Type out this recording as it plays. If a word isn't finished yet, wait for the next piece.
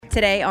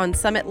Today on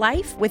Summit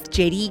Life with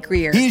J.D.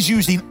 Greer. He's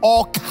using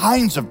all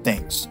kinds of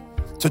things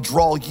to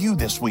draw you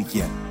this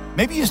weekend.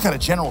 Maybe you just got a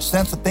general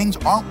sense that things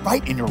aren't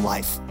right in your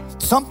life.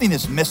 Something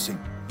is missing.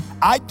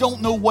 I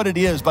don't know what it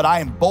is, but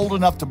I am bold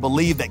enough to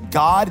believe that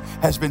God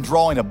has been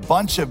drawing a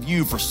bunch of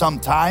you for some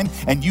time,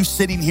 and you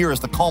sitting here is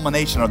the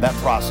culmination of that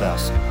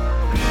process.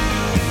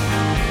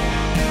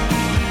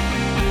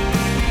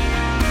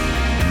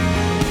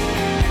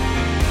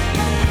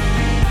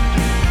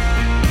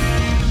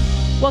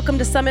 Welcome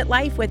to Summit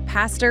Life with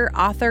pastor,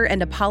 author,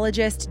 and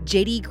apologist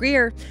J.D.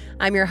 Greer.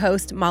 I'm your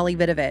host, Molly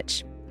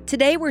Vidovich.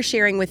 Today, we're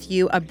sharing with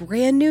you a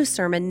brand new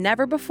sermon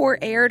never before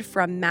aired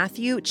from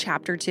Matthew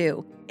chapter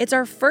 2. It's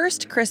our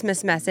first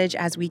Christmas message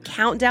as we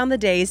count down the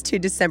days to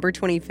December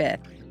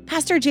 25th.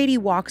 Pastor J.D.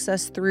 walks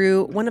us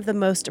through one of the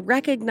most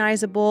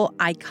recognizable,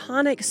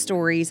 iconic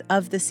stories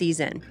of the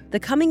season, the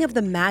coming of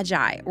the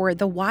Magi, or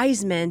the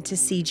wise men to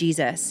see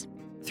Jesus.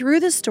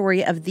 Through the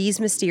story of these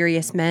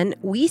mysterious men,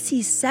 we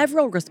see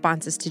several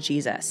responses to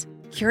Jesus: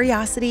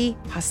 curiosity,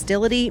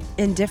 hostility,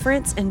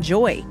 indifference, and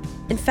joy.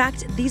 In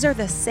fact, these are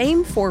the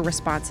same four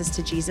responses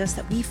to Jesus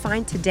that we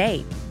find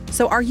today.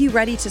 So are you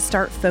ready to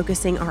start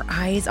focusing our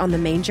eyes on the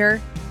manger?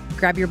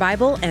 Grab your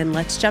Bible and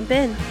let's jump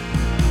in.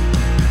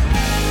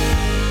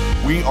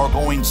 We are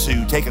going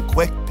to take a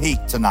quick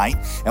peek tonight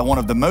at one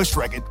of the most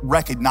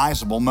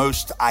recognizable,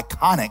 most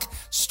iconic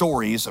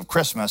stories of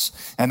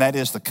Christmas, and that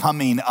is the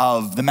coming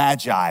of the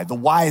Magi, the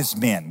wise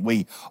men.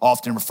 We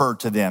often refer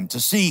to them to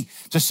see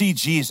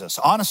Jesus.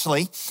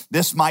 Honestly,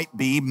 this might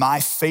be my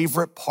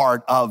favorite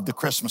part of the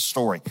Christmas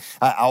story.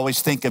 I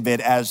always think of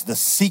it as the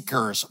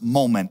seeker's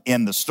moment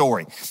in the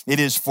story. It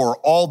is for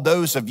all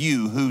those of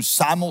you who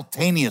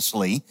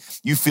simultaneously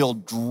you feel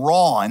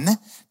drawn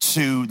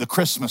to the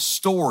Christmas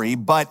story,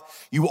 but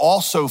you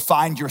also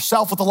find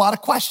yourself with a lot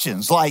of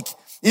questions like,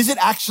 is it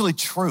actually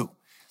true?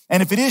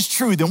 And if it is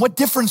true, then what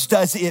difference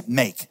does it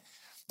make?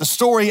 The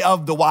story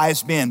of the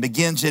wise men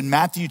begins in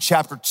Matthew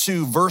chapter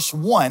 2, verse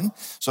 1.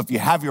 So if you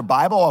have your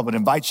Bible, I would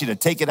invite you to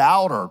take it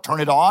out or turn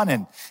it on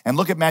and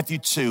look at Matthew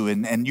 2,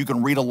 and you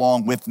can read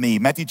along with me.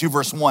 Matthew 2,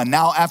 verse 1.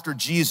 Now after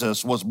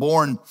Jesus was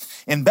born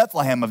in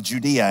Bethlehem of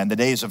Judea in the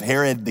days of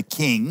Herod the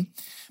king,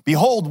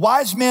 behold,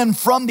 wise men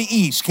from the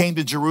east came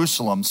to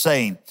Jerusalem,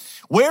 saying,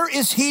 where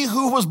is he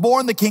who was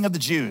born the King of the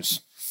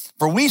Jews?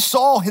 For we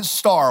saw his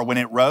star when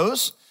it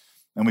rose,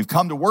 and we've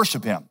come to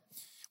worship him.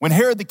 When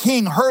Herod the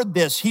king heard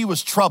this, he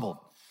was troubled,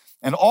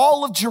 and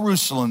all of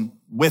Jerusalem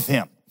with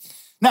him.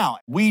 Now,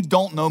 we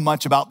don't know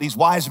much about these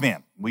wise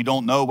men. We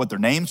don't know what their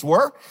names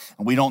were,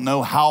 and we don't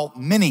know how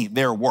many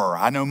there were.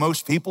 I know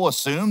most people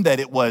assume that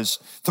it was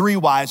 3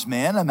 wise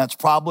men, and that's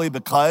probably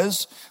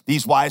because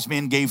these wise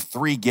men gave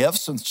 3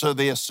 gifts, and so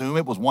they assume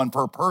it was 1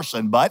 per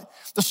person, but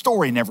the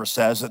story never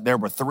says that there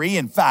were 3.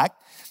 In fact,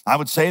 I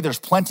would say there's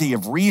plenty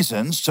of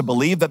reasons to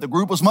believe that the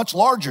group was much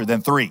larger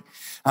than 3.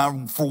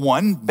 For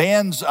one,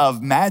 bands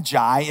of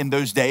magi in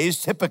those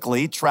days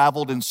typically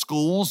traveled in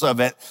schools of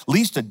at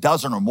least a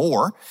dozen or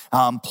more.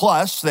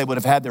 Plus, they would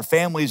have had their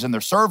families and their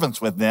servants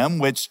with them,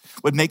 which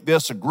would make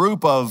this a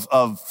group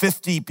of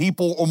 50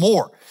 people or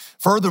more.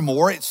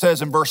 Furthermore, it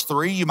says in verse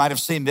 3, you might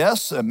have seen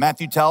this,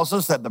 Matthew tells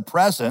us that the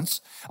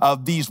presence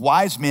of these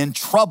wise men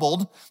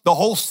troubled the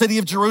whole city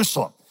of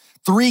Jerusalem.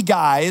 3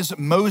 guys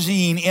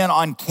moseying in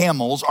on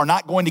camels are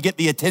not going to get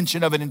the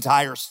attention of an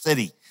entire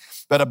city,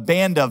 but a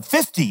band of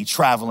 50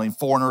 traveling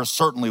foreigners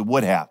certainly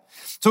would have.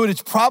 So it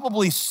is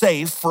probably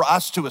safe for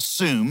us to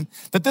assume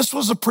that this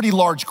was a pretty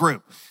large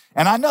group.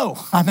 And I know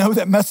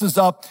that messes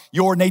up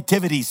your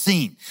nativity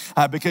scene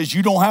because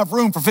you don't have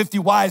room for 50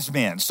 wise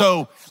men.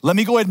 So let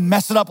me go ahead and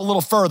mess it up a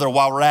little further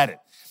while we're at it.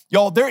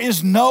 Y'all, there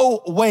is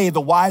no way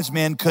the wise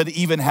men could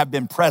even have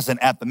been present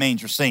at the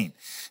manger scene.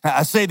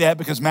 I say that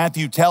because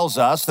Matthew tells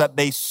us that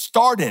they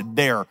started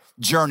their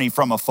journey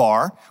from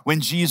afar when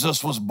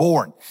Jesus was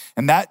born.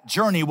 And that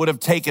journey would have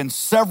taken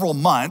several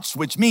months,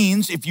 which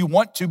means if you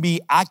want to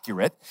be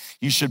accurate,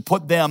 you should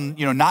put them,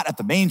 not at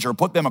the manger,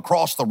 put them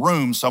across the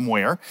room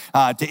somewhere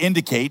to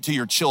indicate to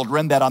your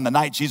children that on the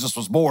night Jesus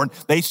was born,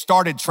 they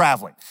started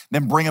traveling.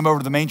 Then bring them over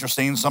to the manger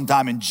scene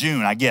sometime in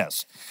June, I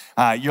guess.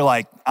 You're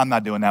like, I'm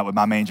not doing that with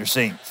my manger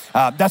scene.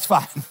 That's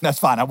fine. That's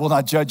fine. I will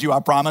not judge you, I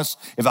promise.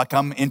 If I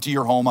come into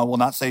your home, I will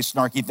not say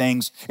snarky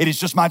things. It is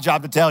just my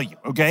job to tell you,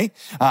 okay?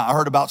 I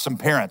heard about some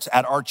parents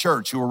at our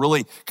church who were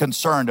really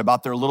concerned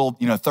about their little,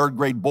 3rd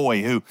grade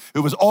boy who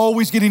was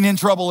always getting in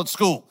trouble at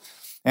school.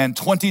 And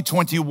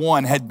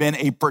 2021 had been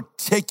a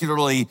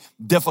particularly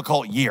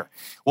difficult year.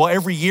 Well,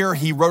 every year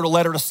he wrote a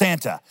letter to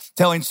Santa,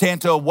 telling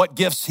Santa what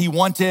gifts he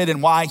wanted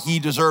and why he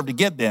deserved to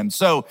get them.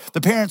 So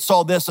the parents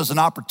saw this as an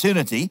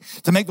opportunity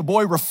to make the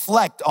boy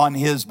reflect on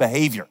his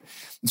behavior.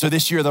 And so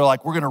this year they're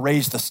like, we're going to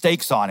raise the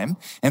stakes on him.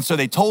 And so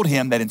they told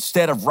him that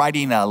instead of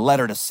writing a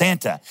letter to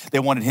Santa, they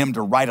wanted him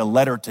to write a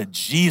letter to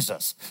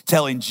Jesus,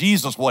 telling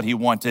Jesus what he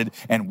wanted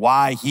and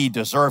why he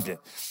deserved it.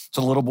 So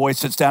the little boy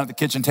sits down at the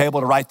kitchen table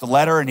to write the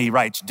letter, and he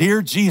writes,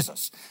 Dear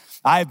Jesus,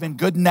 I have been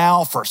good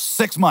now for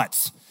 6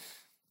 months.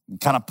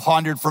 And kind of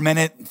pondered for a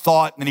minute and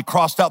thought, and then he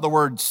crossed out the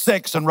word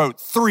 6 and wrote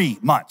 3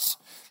 months.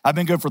 I've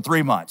been good for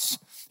 3 months.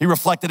 He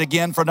reflected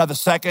again for another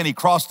second. He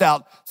crossed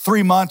out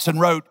 3 months and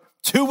wrote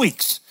 2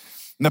 weeks.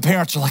 And the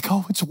parents are like,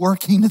 oh, it's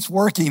working, it's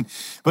working.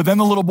 But then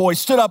the little boy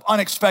stood up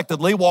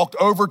unexpectedly, walked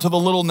over to the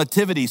little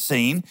nativity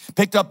scene,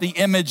 picked up the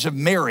image of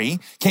Mary,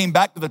 came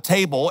back to the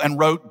table and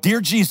wrote,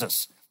 Dear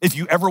Jesus, if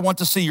you ever want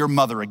to see your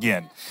mother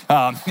again,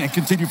 and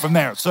continue from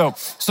there. So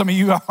some of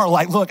you are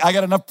like, look, I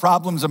got enough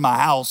problems in my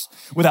house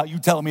without you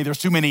telling me there's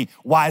too many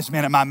wise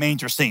men at my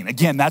manger scene.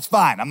 Again, that's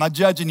fine. I'm not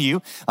judging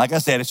you. Like I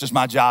said, it's just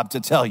my job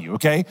to tell you,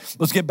 okay?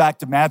 Let's get back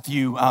to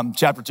Matthew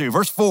chapter 2,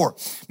 verse 4.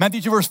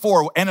 Matthew 2, verse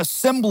 4, and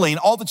assembling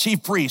all the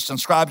chief priests and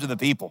scribes of the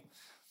people,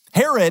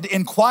 Herod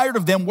inquired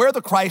of them where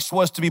the Christ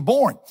was to be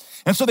born.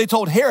 And so they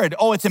told Herod,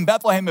 oh, it's in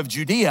Bethlehem of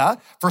Judea,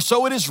 for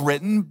so it is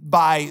written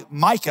by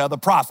Micah the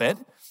prophet,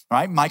 all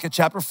right, Micah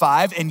chapter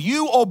 5, and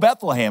you, O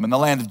Bethlehem, in the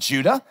land of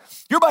Judah,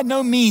 you're by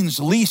no means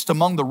least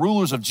among the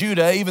rulers of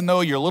Judah, even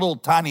though you're a little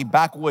tiny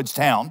backwoods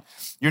town.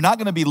 You're not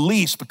going to be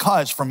least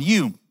because from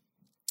you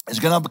is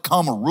going to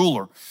become a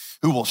ruler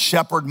who will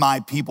shepherd my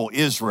people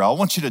Israel. I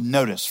want you to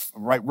notice,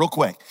 right, real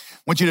quick, I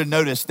want you to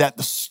notice that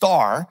the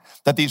star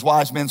that these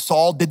wise men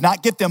saw did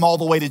not get them all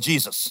the way to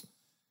Jesus.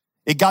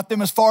 It got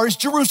them as far as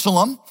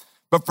Jerusalem,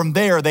 but from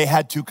there they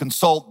had to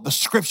consult the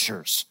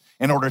scriptures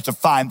in order to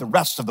find the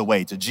rest of the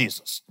way to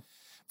Jesus.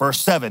 Verse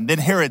 7, then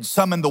Herod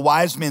summoned the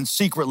wise men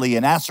secretly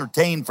and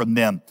ascertained from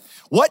them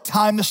what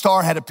time the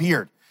star had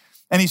appeared.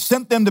 And he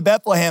sent them to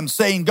Bethlehem,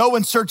 saying, go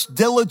and search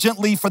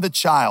diligently for the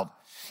child.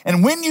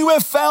 And when you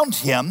have found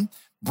him,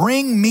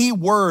 bring me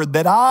word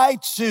that I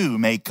too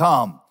may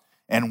come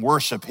and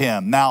worship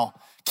him. Now,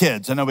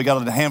 kids, I know we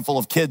got a handful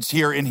of kids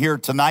here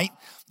tonight.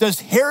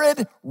 Does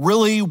Herod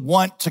really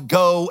want to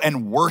go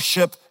and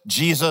worship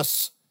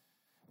Jesus?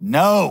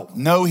 No,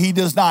 he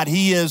does not.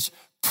 He is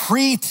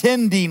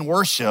pretending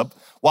worship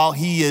while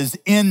he is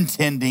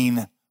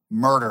intending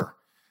murder.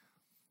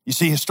 You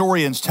see,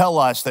 historians tell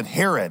us that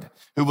Herod,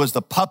 who was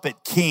the puppet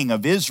king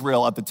of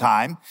Israel at the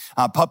time,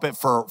 puppet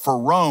for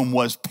Rome,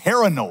 was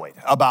paranoid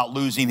about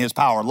losing his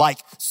power, like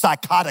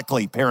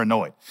psychotically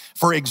paranoid.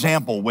 For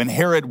example, when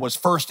Herod was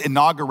first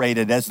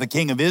inaugurated as the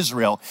king of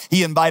Israel,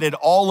 he invited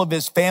all of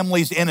his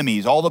family's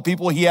enemies, all the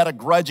people he had a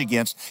grudge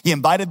against, he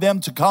invited them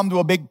to come to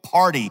a big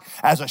party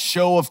as a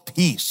show of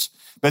peace.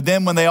 But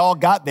then when they all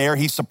got there,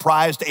 he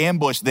surprised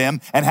ambushed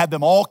them and had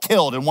them all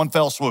killed in one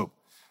fell swoop.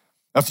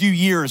 A few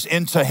years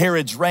into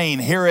Herod's reign,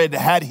 Herod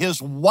had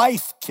his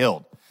wife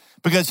killed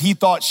because he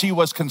thought she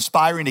was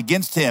conspiring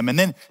against him. And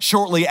then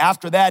shortly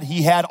after that,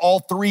 he had all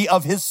 3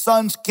 of his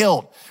sons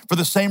killed for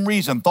the same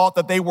reason, thought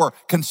that they were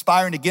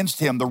conspiring against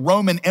him. The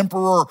Roman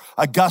Emperor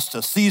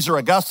Augustus, Caesar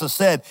Augustus,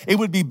 said it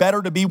would be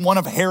better to be one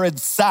of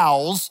Herod's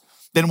sows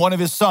than one of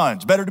his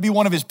sons, better to be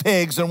one of his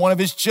pigs than one of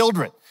his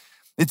children.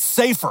 It's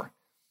safer.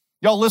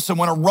 Y'all listen,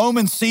 when a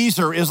Roman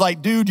Caesar is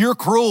like, dude, you're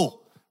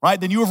cruel,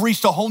 right? Then you have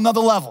reached a whole nother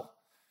level.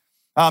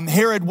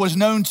 Herod was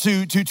known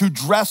to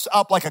dress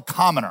up like a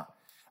commoner.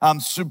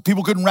 So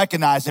people couldn't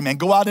recognize him and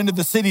go out into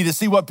the city to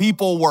see what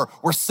people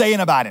were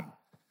saying about him.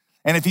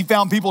 And if he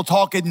found people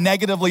talking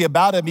negatively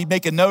about him, he'd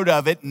make a note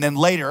of it. And then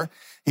later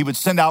he would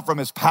send out from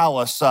his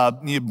palace,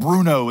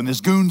 Bruno and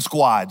his goon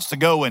squads to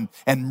go and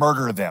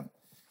murder them.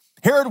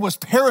 Herod was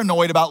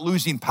paranoid about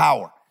losing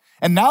power.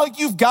 And now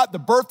you've got the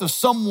birth of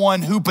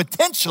someone who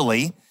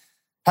potentially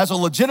has a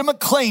legitimate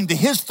claim to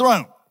his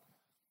throne.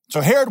 So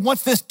Herod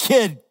wants this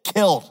kid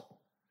killed.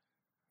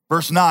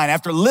 Verse 9,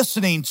 after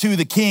listening to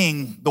the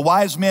king, the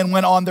wise men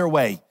went on their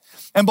way.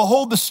 And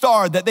behold, the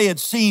star that they had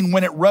seen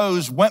when it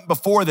rose went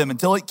before them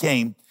until it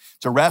came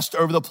to rest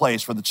over the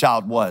place where the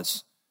child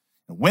was.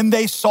 And when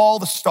they saw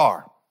the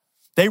star,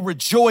 they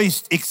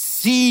rejoiced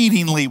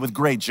exceedingly with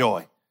great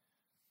joy.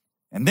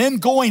 And then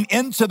going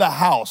into the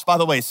house, by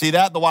the way, see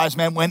that? The wise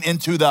men went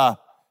into the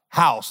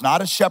house,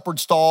 not a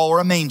shepherd's stall or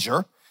a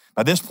manger.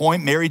 By this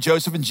point, Mary,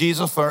 Joseph, and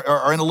Jesus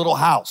are in a little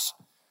house.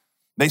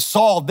 They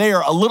saw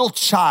there a little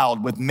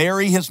child with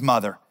Mary, his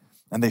mother,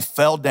 and they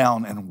fell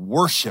down and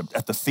worshiped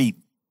at the feet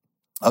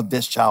of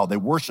this child. They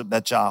worshiped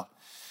that child.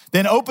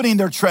 Then opening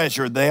their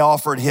treasure, they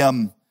offered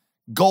him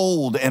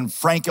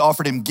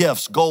offered him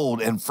gifts,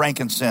 gold and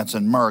frankincense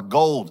and myrrh.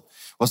 Gold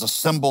was a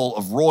symbol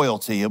of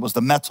royalty. It was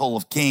the metal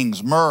of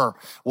kings. Myrrh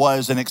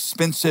was an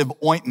expensive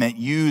ointment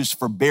used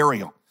for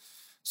burial.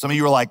 Some of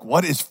you are like,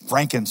 what is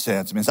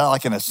frankincense? I mean, is that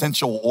like an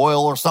essential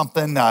oil or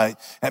something?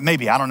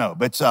 Maybe, I don't know.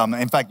 But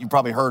in fact, you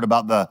probably heard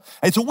about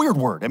it's a weird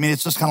word. I mean,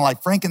 it's just kind of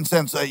like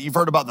frankincense. You've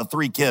heard about the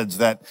 3 kids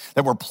that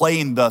were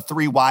playing the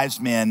 3 wise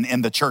men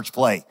in the church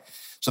play.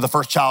 So the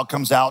first child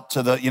comes out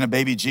to the,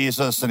 baby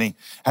Jesus, and he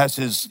has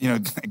his,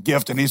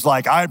 gift, and he's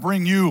like, I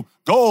bring you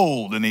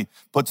gold. And he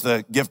puts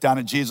the gift down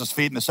at Jesus'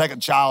 feet. And the second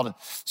child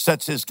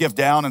sets his gift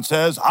down and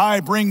says, I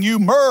bring you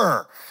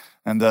myrrh.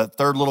 And the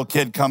third little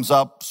kid comes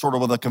up sort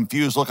of with a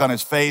confused look on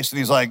his face. And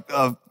he's like,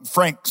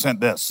 Frank sent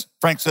this,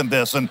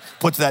 and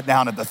puts that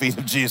down at the feet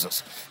of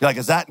Jesus. You're like,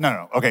 is that?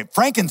 No. Okay,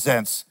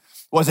 frankincense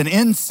was an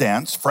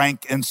incense,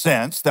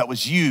 frankincense, that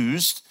was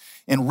used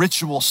in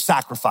ritual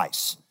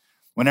sacrifice.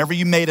 Whenever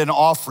you made an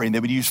offering, they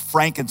would use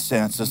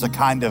frankincense as a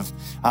kind of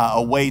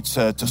a way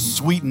to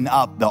sweeten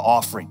up the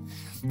offering.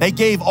 They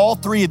gave all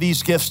three of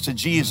these gifts to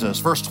Jesus.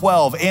 Verse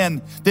 12,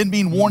 and then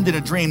being warned in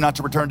a dream not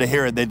to return to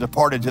Herod, they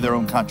departed to their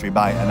own country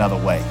by another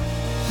way.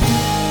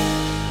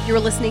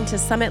 You're listening to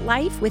Summit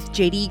Life with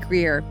JD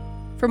Greer.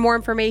 For more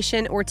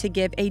information or to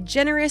give a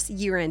generous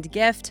year-end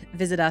gift,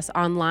 visit us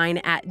online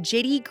at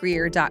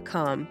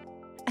jdgreer.com.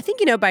 I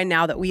think you know by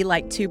now that we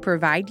like to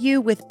provide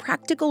you with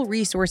practical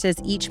resources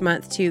each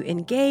month to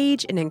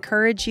engage and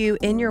encourage you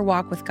in your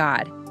walk with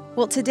God.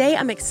 Well, today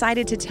I'm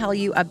excited to tell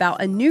you about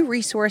a new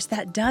resource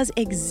that does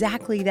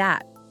exactly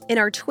that. In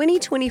our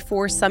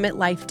 2024 Summit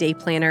Life Day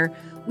Planner,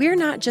 we're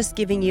not just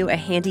giving you a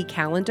handy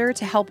calendar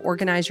to help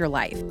organize your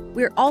life.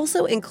 We're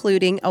also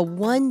including a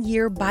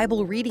one-year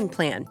Bible reading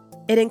plan.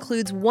 It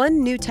includes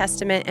one New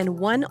Testament and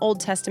one Old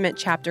Testament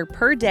chapter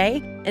per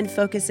day and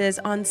focuses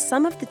on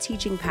some of the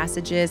teaching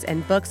passages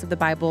and books of the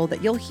Bible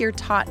that you'll hear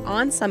taught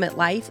on Summit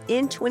Life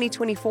in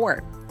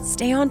 2024.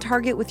 Stay on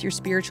target with your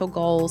spiritual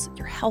goals,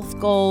 your health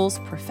goals,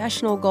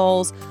 professional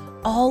goals,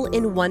 all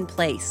in one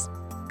place.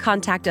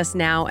 Contact us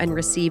now and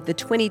receive the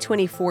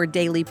 2024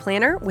 Daily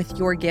Planner with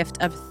your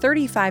gift of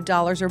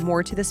 $35 or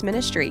more to this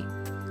ministry.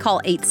 Call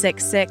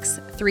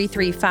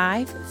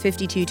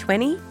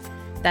 866-335-5220.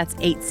 That's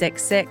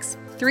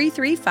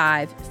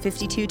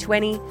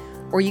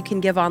 866-335-5220, or you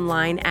can give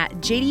online at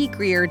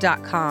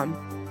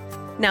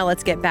jdgreer.com. Now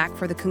let's get back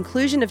for the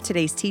conclusion of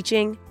today's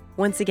teaching.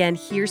 Once again,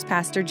 here's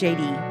Pastor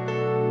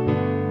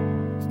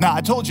JD. Now,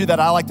 I told you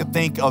that I like to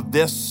think of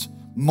this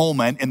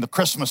moment in the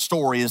Christmas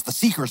story as the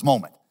seeker's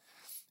moment.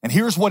 And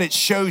here's what it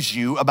shows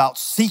you about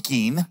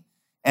seeking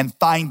and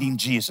finding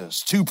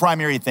Jesus. Two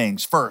primary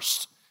things.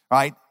 First,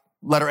 right?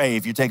 Letter A,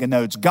 if you're taking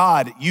notes,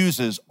 God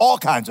uses all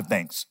kinds of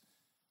things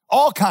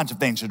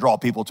to draw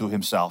people to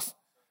himself.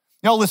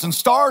 Listen,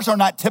 stars are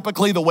not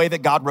typically the way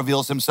that God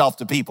reveals himself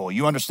to people.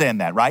 You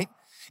understand that, right?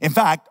 In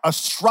fact,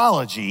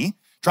 astrology,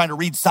 trying to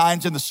read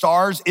signs in the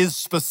stars, is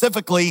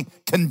specifically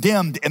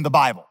condemned in the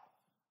Bible.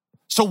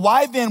 So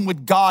why then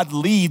would God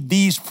lead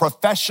these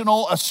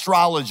professional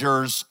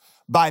astrologers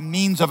by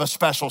means of a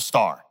special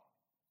star?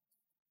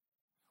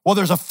 Well,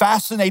 there's a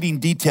fascinating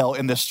detail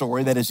in this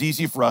story that is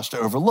easy for us to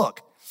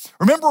overlook.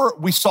 Remember,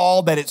 we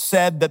saw that it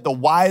said that the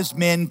wise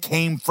men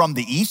came from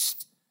the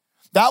east?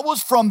 That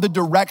was from the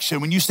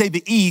direction, when you say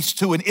the east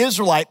to an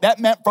Israelite, that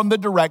meant from the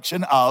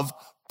direction of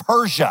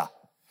Persia.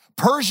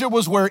 Persia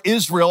was where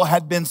Israel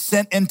had been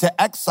sent into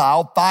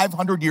exile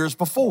 500 years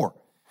before.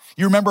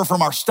 You remember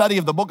from our study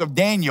of the book of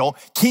Daniel,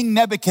 King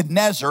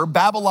Nebuchadnezzar,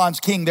 Babylon's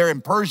king there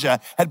in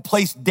Persia, had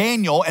placed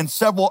Daniel and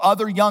several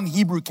other young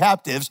Hebrew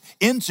captives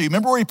into,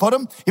 remember where he put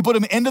them? He put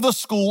them into the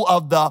school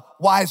of the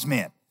wise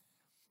men.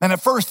 And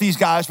at first, these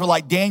guys were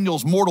like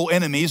Daniel's mortal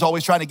enemies,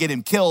 always trying to get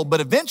him killed, but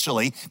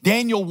eventually,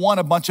 Daniel won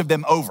a bunch of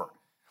them over.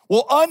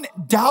 Well,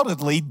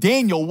 undoubtedly,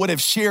 Daniel would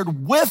have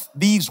shared with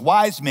these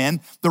wise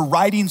men the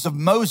writings of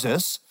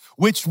Moses,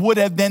 which would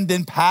have then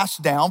been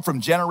passed down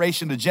from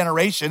generation to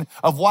generation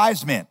of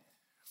wise men.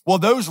 Well,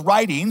 those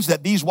writings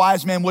that these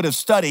wise men would have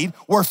studied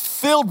were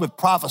filled with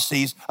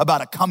prophecies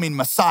about a coming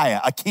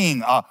Messiah, a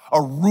king, a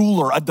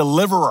ruler, a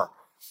deliverer.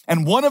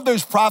 And one of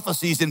those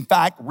prophecies, in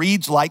fact,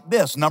 reads like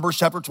this, Numbers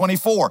chapter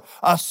 24.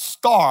 A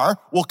star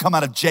will come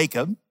out of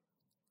Jacob,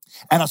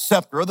 and a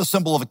scepter, the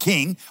symbol of a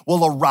king,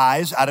 will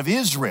arise out of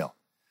Israel.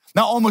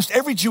 Now, almost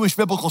every Jewish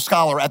biblical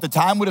scholar at the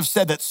time would have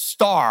said that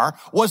star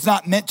was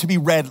not meant to be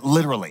read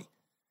literally.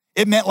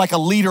 It meant like a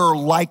leader,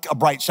 like a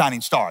bright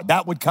shining star.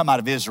 That would come out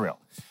of Israel.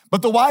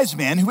 But the wise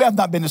men, who have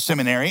not been to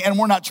seminary and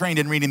were not trained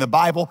in reading the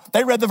Bible,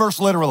 they read the verse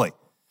literally.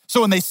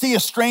 So when they see a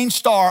strange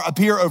star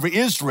appear over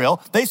Israel,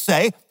 they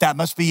say, that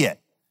must be it.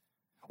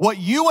 What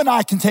you and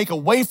I can take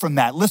away from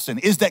that, listen,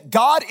 is that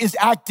God is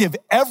active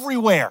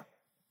everywhere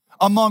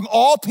among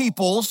all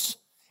peoples,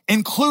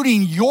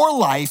 including your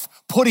life,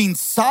 putting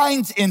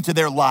signs into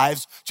their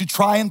lives to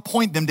try and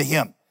point them to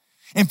him.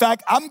 In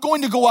fact, I'm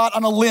going to go out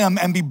on a limb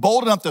and be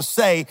bold enough to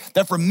say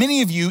that for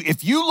many of you,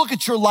 if you look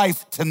at your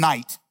life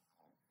tonight,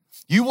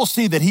 you will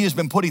see that he has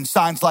been putting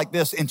signs like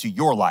this into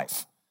your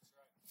life.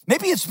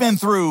 Maybe it's been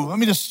through, let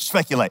me just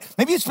speculate.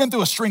 Maybe it's been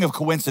through a string of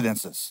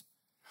coincidences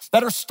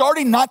that are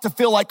starting not to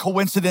feel like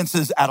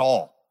coincidences at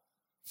all.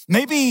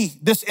 Maybe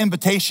this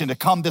invitation to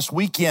come this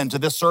weekend to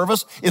this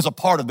service is a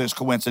part of those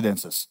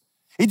coincidences.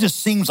 It just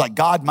seems like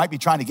God might be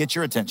trying to get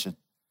your attention.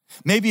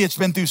 Maybe it's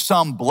been through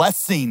some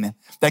blessing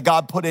that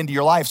God put into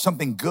your life,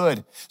 something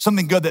good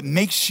that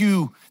makes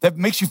you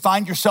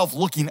find yourself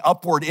looking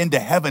upward into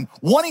heaven,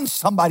 wanting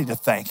somebody to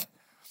thank,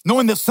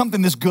 knowing that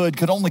something this good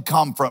could only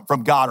come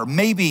from God. Or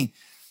maybe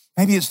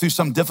it's through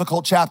some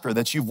difficult chapter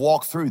that you've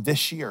walked through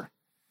this year.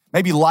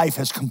 Maybe life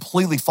has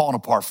completely fallen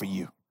apart for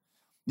you.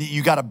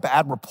 You got a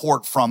bad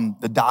report from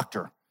the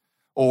doctor,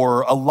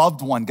 or a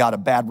loved one got a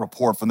bad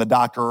report from the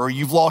doctor, or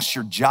you've lost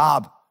your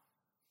job.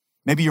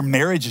 Maybe your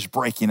marriage is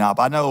breaking up.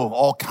 I know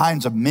all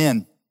kinds of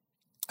men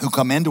who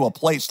come into a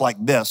place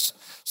like this,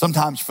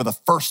 sometimes for the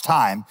first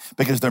time,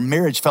 because their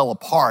marriage fell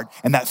apart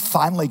and that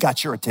finally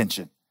got your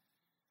attention.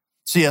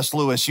 C.S.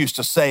 Lewis used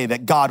to say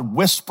that God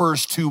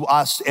whispers to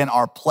us in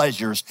our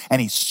pleasures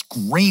and he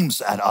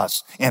screams at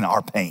us in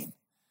our pain.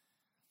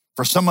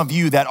 For some of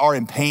you that are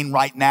in pain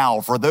right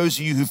now, for those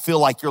of you who feel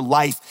like your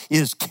life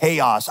is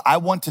chaos, I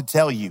want to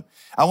tell you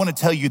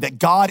that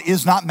God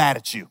is not mad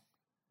at you.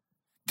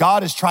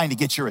 God is trying to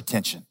get your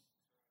attention.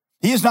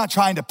 He is not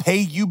trying to pay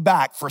you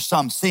back for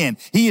some sin.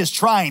 He is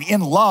trying in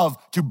love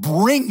to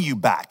bring you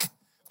back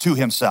to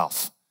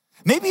himself.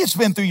 Maybe it's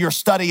been through your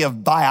study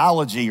of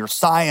biology or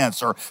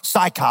science or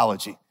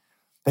psychology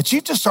that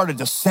you've just started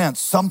to sense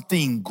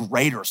something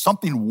greater,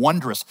 something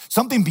wondrous,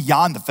 something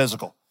beyond the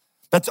physical.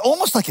 That's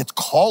almost like it's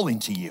calling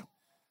to you.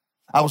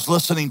 I was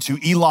listening to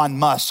Elon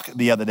Musk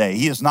the other day.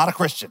 He is not a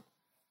Christian.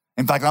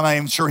 In fact, I'm not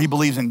even sure he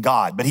believes in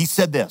God, but he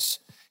said this.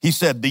 He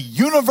said, the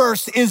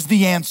universe is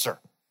the answer.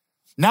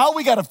 Now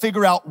we got to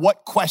figure out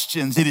what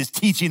questions it is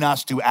teaching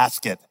us to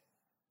ask it.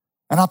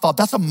 And I thought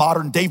that's a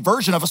modern day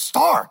version of a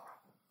star.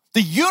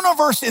 The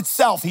universe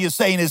itself, he is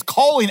saying, is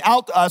calling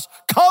out to us,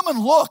 come and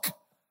look.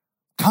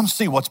 Come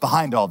see what's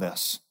behind all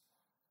this.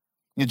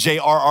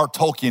 J.R.R.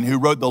 Tolkien, who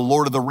wrote the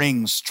Lord of the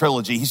Rings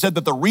trilogy, he said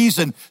that the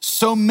reason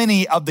so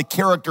many of the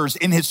characters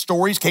in his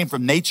stories came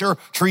from nature,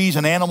 trees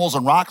and animals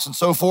and rocks and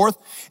so forth,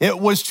 it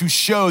was to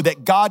show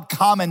that God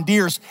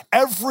commandeers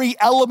every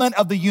element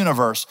of the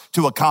universe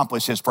to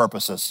accomplish his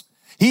purposes.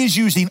 He is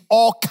using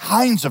all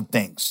kinds of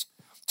things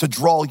to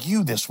draw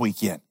you this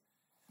weekend.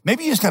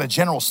 Maybe you just got a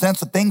general sense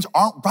that things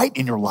aren't right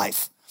in your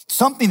life.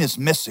 Something is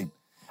missing.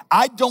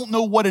 I don't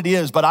know what it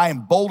is, but I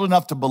am bold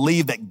enough to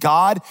believe that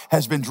God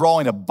has been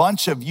drawing a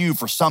bunch of you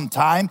for some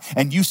time,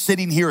 and you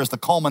sitting here is the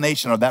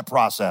culmination of that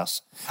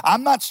process.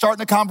 I'm not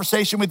starting a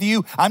conversation with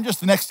you. I'm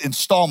just the next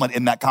installment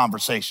in that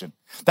conversation.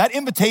 That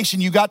invitation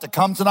you got to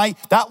come tonight,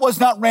 that was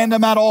not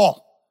random at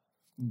all.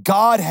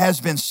 God has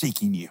been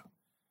seeking you.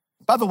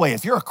 By the way,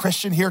 if you're a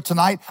Christian here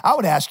tonight, I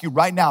would ask you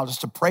right now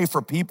just to pray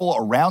for people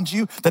around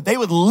you that they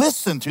would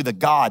listen to the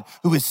God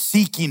who is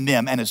seeking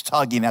them and is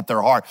tugging at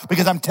their heart.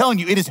 Because I'm telling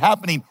you, it is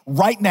happening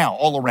right now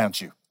all around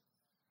you.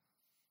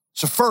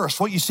 So first,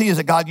 what you see is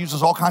that God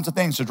uses all kinds of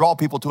things to draw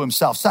people to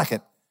himself.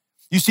 Second,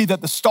 you see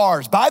that the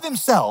stars by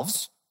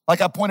themselves,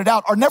 like I pointed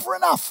out, are never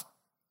enough.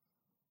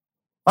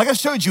 Like I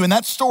showed you in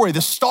that story,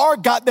 the star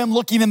got them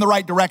looking in the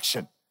right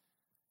direction,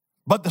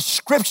 but the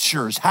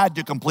scriptures had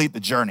to complete the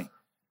journey.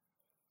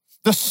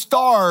 The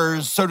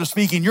stars, so to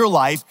speak, in your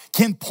life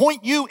can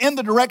point you in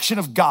the direction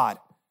of God,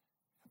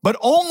 but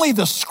only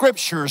the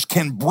scriptures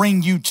can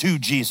bring you to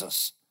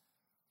Jesus.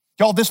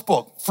 Y'all, this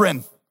book,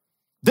 friend,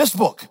 this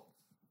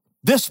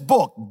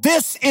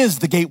is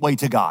the gateway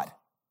to God,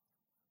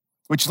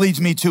 which leads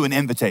me to an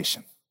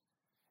invitation.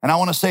 And I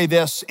want to say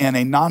this in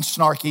a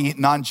non-snarky,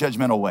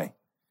 non-judgmental way.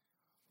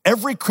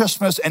 Every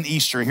Christmas and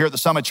Easter here at the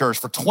Summit Church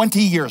for 20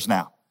 years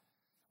now,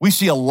 we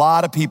see a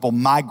lot of people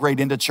migrate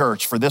into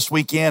church for this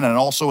weekend and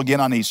also again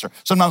on Easter.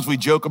 Sometimes we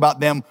joke about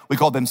them. We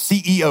call them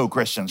CEO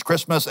Christians,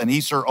 Christmas and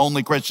Easter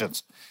only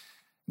Christians.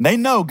 They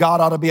know God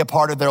ought to be a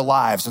part of their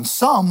lives. And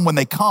some, when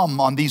they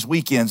come on these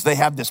weekends, they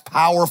have this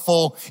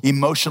powerful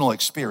emotional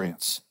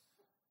experience.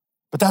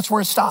 But that's where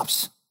it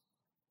stops.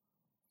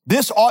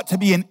 This ought to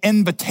be an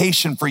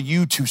invitation for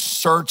you to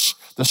search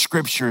the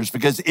scriptures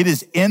because it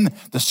is in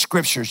the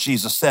scriptures,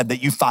 Jesus said,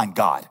 that you find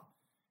God.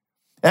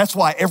 That's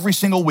why every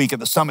single week at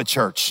the Summit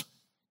Church,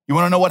 you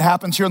want to know what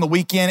happens here on the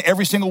weekend?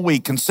 Every single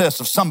week consists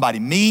of somebody,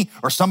 me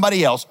or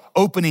somebody else,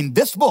 opening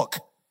this book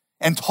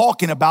and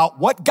talking about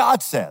what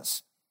God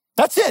says.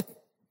 That's it.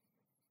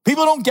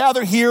 People don't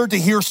gather here to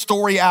hear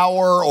story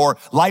hour or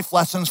life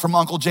lessons from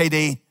Uncle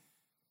JD.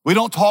 We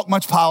don't talk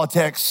much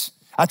politics.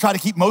 I try to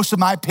keep most of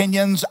my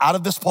opinions out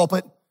of this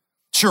pulpit.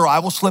 Sure, I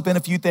will slip in a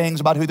few things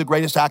about who the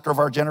greatest actor of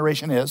our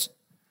generation is,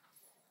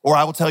 or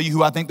I will tell you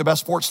who I think the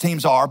best sports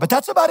teams are, but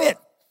that's about it.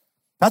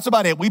 That's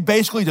about it. We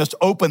basically just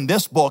open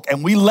this book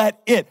and we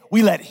let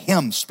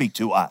him speak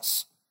to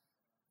us.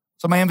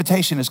 So my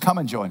invitation is come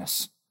and join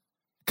us.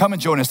 Come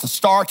and join us. The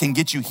star can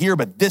get you here,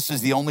 but this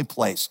is the only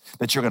place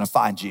that you're going to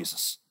find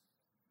Jesus.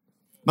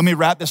 Let me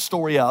wrap this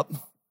story up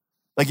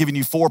by giving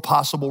you 4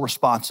 possible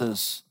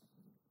responses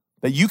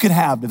that you can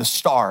have to the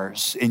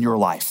stars in your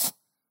life.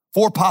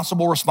 4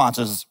 possible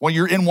responses. Well,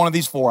 you're in one of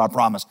these 4, I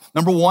promise.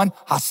 Number 1,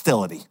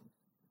 hostility.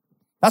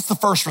 That's the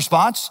first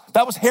response.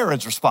 That was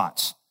Herod's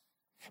response.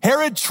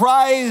 Herod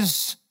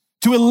tries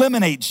to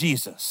eliminate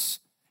Jesus.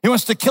 He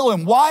wants to kill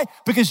him. Why?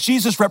 Because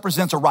Jesus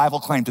represents a rival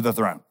claim to the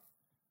throne.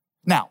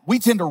 Now, we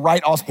tend to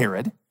write off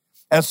Herod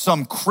as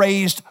some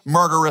crazed,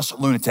 murderous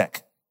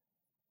lunatic.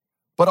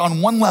 But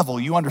on one level,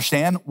 you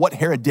understand what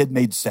Herod did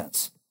made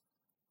sense.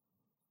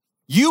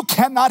 You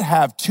cannot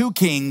have 2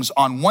 kings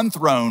on one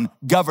throne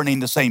governing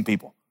the same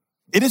people.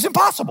 It is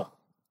impossible.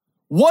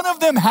 One of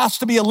them has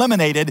to be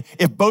eliminated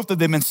if both of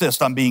them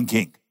insist on being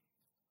king.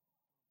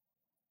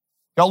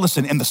 Y'all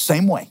listen, in the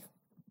same way,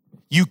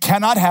 you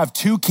cannot have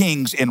 2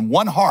 kings in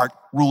one heart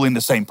ruling the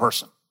same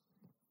person.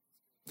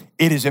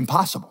 It is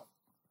impossible.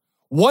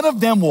 One of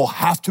them will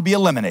have to be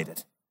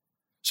eliminated.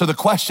 So the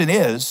question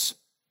is,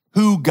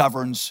 who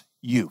governs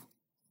you?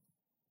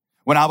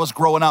 When I was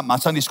growing up, my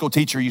Sunday school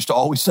teacher used to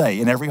always say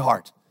in every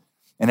heart,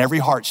 In every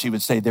heart, she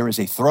would say, there is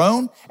a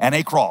throne and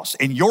a cross.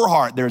 In your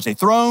heart, there is a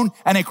throne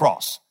and a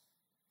cross.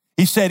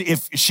 She said,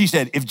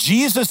 if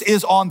Jesus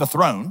is on the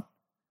throne,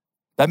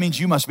 that means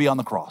you must be on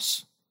the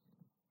cross.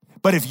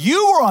 But if you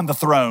are on the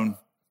throne,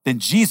 then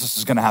Jesus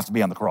is going to have to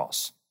be on the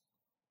cross.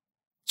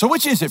 So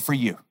which is it for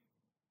you?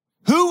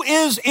 Who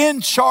is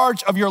in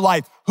charge of your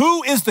life?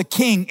 Who is the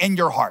king in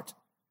your heart?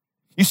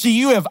 You see,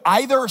 you have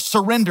either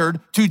surrendered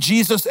to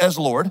Jesus as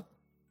Lord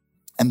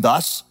and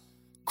thus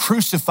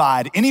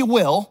crucified any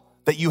will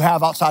that you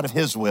have outside of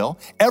his will.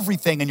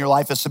 Everything in your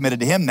life is submitted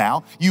to him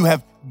now. You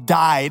have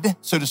died,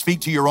 so to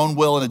speak, to your own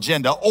will and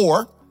agenda,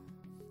 or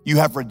you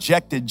have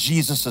rejected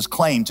Jesus'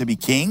 claim to be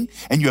king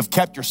and you have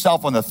kept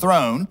yourself on the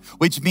throne,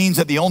 which means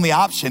that the only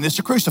option is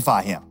to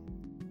crucify him.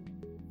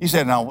 You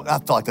said, no, I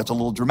feel like that's a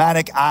little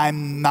dramatic.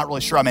 I'm not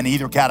really sure I'm in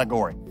either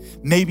category.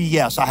 Maybe,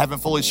 yes, I haven't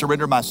fully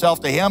surrendered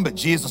myself to him, but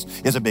Jesus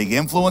is a big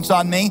influence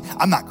on me.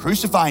 I'm not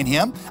crucifying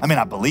him. I mean,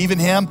 I believe in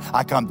him.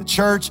 I come to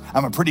church.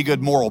 I'm a pretty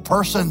good moral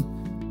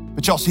person.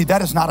 But y'all see,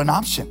 that is not an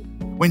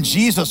option. When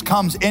Jesus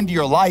comes into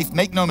your life,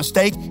 make no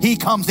mistake, he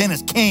comes in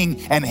as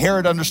king, and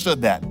Herod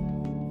understood that.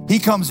 He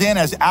comes in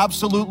as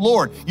absolute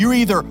Lord. You're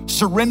either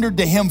surrendered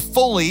to him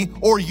fully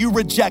or you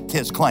reject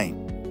his claim.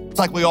 It's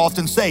like we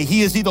often say,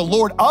 he is either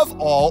Lord of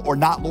all or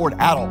not Lord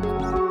at all.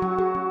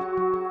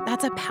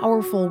 That's a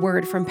powerful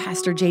word from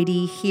Pastor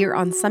JD here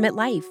on Summit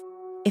Life.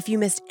 If you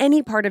missed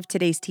any part of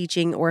today's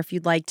teaching, or if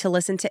you'd like to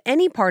listen to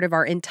any part of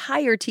our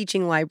entire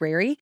teaching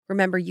library,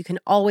 remember you can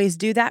always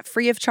do that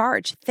free of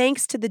charge,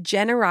 thanks to the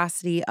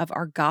generosity of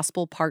our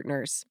gospel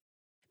partners.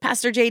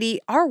 Pastor JD,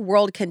 our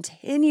world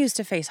continues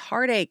to face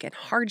heartache and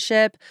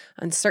hardship,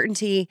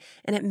 uncertainty,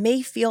 and it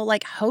may feel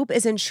like hope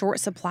is in short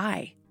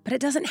supply. But it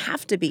doesn't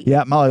have to be.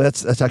 Yeah, Molly,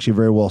 that's actually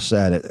very well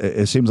said.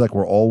 It seems like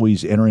we're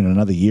always entering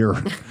another year,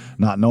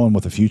 not knowing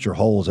what the future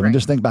holds. I mean,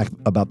 just think back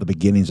about the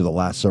beginnings of the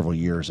last several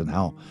years and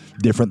how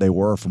different they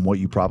were from what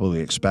you probably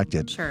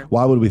expected. Sure.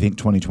 Why would we think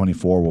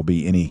 2024 will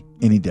be any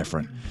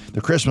different? The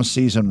Christmas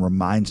season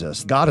reminds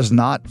us God is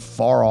not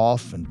far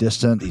off and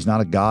distant. He's not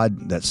a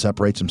God that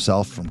separates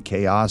himself from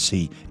chaos.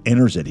 He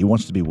enters it. He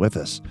wants to be with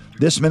us.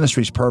 This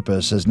ministry's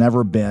purpose has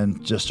never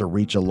been just to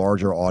reach a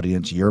larger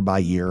audience year by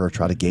year or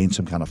try to gain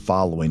some kind of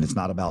following. It's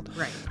not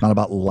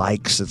about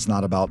likes. It's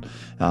not about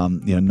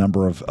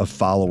number of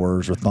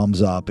followers or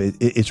thumbs up.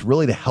 It's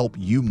really to help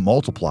you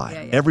multiply.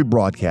 Every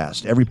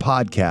broadcast, every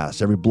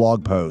podcast, every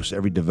blog post,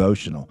 every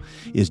devotional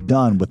is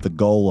done with the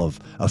goal of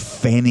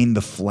fanning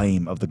the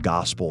flame of the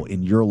gospel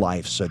in your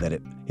life so that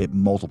it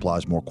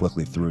multiplies more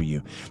quickly through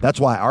you. That's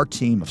why our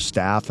team of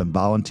staff and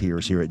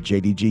volunteers here at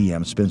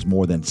JDGM spends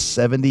more than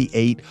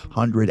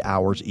 7,800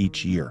 hours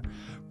each year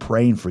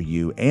praying for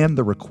you and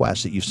the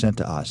requests that you've sent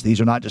to us.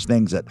 These are not just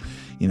things that,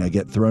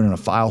 get thrown in a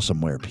file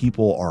somewhere.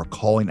 People are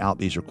calling out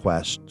these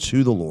requests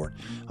to the Lord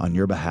on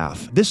your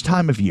behalf. This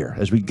time of year,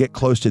 as we get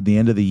close to the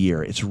end of the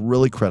year, it's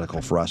really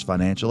critical for us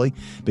financially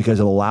because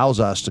it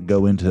allows us to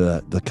go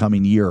into the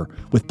coming year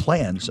with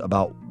plans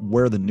about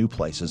where the new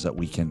places that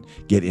we can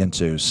get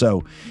into.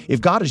 So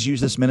if God has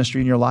used this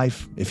ministry in your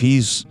life, if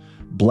he's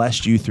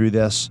blessed you through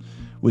this,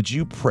 would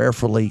you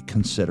prayerfully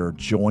consider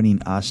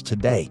joining us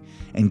today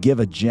and give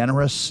a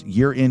generous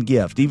year-end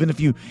gift, even if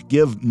you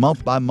give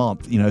month by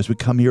month, as we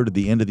come here to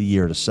the end of the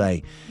year to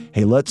say,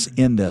 hey, let's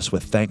end this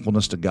with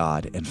thankfulness to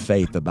God and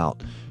faith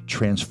about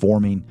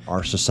transforming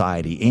our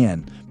society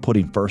and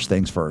putting first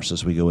things first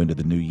as we go into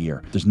the new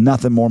year. There's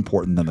nothing more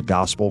important than the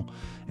gospel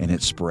and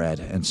its spread.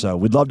 And so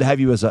we'd love to have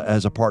you as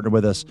a partner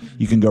with us.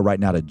 You can go right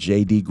now to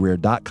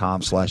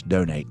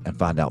jdgreer.com/donate and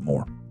find out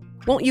more.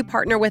 Won't you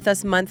partner with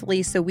us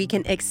monthly so we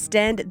can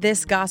extend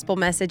this gospel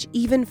message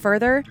even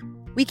further?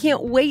 We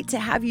can't wait to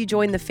have you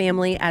join the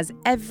family, as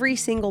every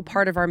single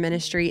part of our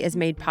ministry is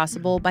made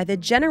possible by the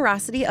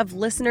generosity of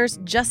listeners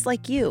just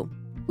like you.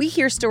 We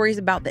hear stories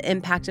about the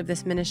impact of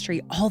this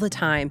ministry all the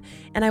time,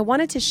 and I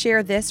wanted to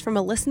share this from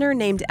a listener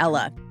named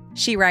Ella.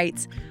 She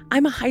writes,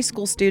 I'm a high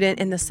school student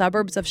in the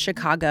suburbs of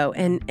Chicago,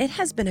 and it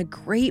has been a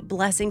great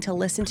blessing to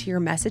listen to your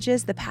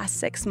messages the past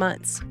 6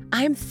 months.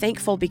 I am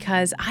thankful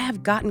because I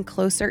have gotten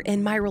closer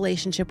in my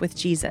relationship with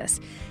Jesus.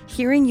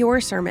 Hearing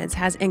your sermons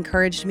has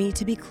encouraged me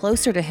to be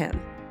closer to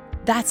him.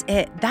 That's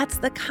it. That's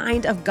the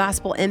kind of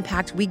gospel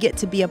impact we get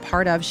to be a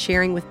part of,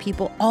 sharing with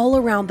people all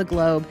around the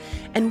globe.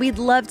 And we'd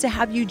love to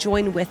have you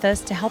join with us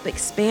to help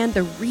expand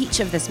the reach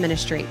of this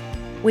ministry.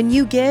 When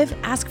you give,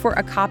 ask for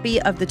a copy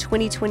of the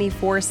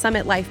 2024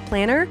 Summit Life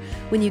Planner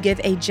when you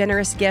give a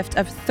generous gift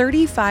of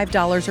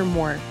 $35 or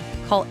more.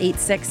 Call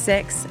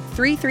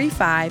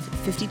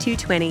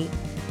 866-335-5220.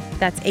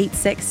 That's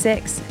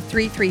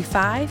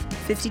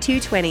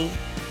 866-335-5220.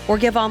 Or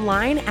give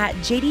online at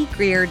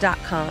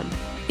jdgreer.com.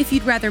 If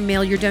you'd rather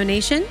mail your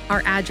donation,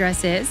 our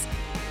address is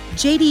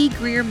J.D.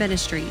 Greer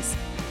Ministries,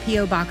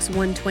 P.O. Box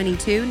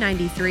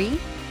 12293,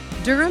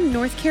 Durham,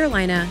 North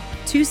Carolina,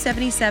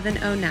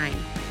 27709.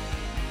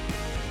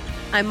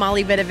 I'm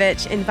Molly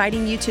Vidovich,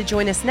 inviting you to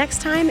join us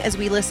next time as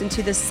we listen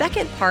to the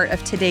second part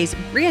of today's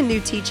brand new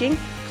teaching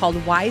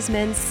called Wise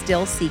Men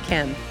Still Seek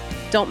Him.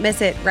 Don't miss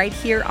it right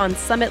here on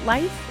Summit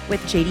Life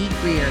with J.D.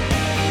 Greer.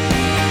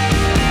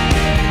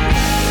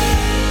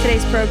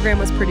 Today's program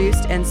was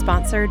produced and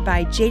sponsored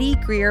by J.D.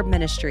 Greer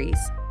Ministries.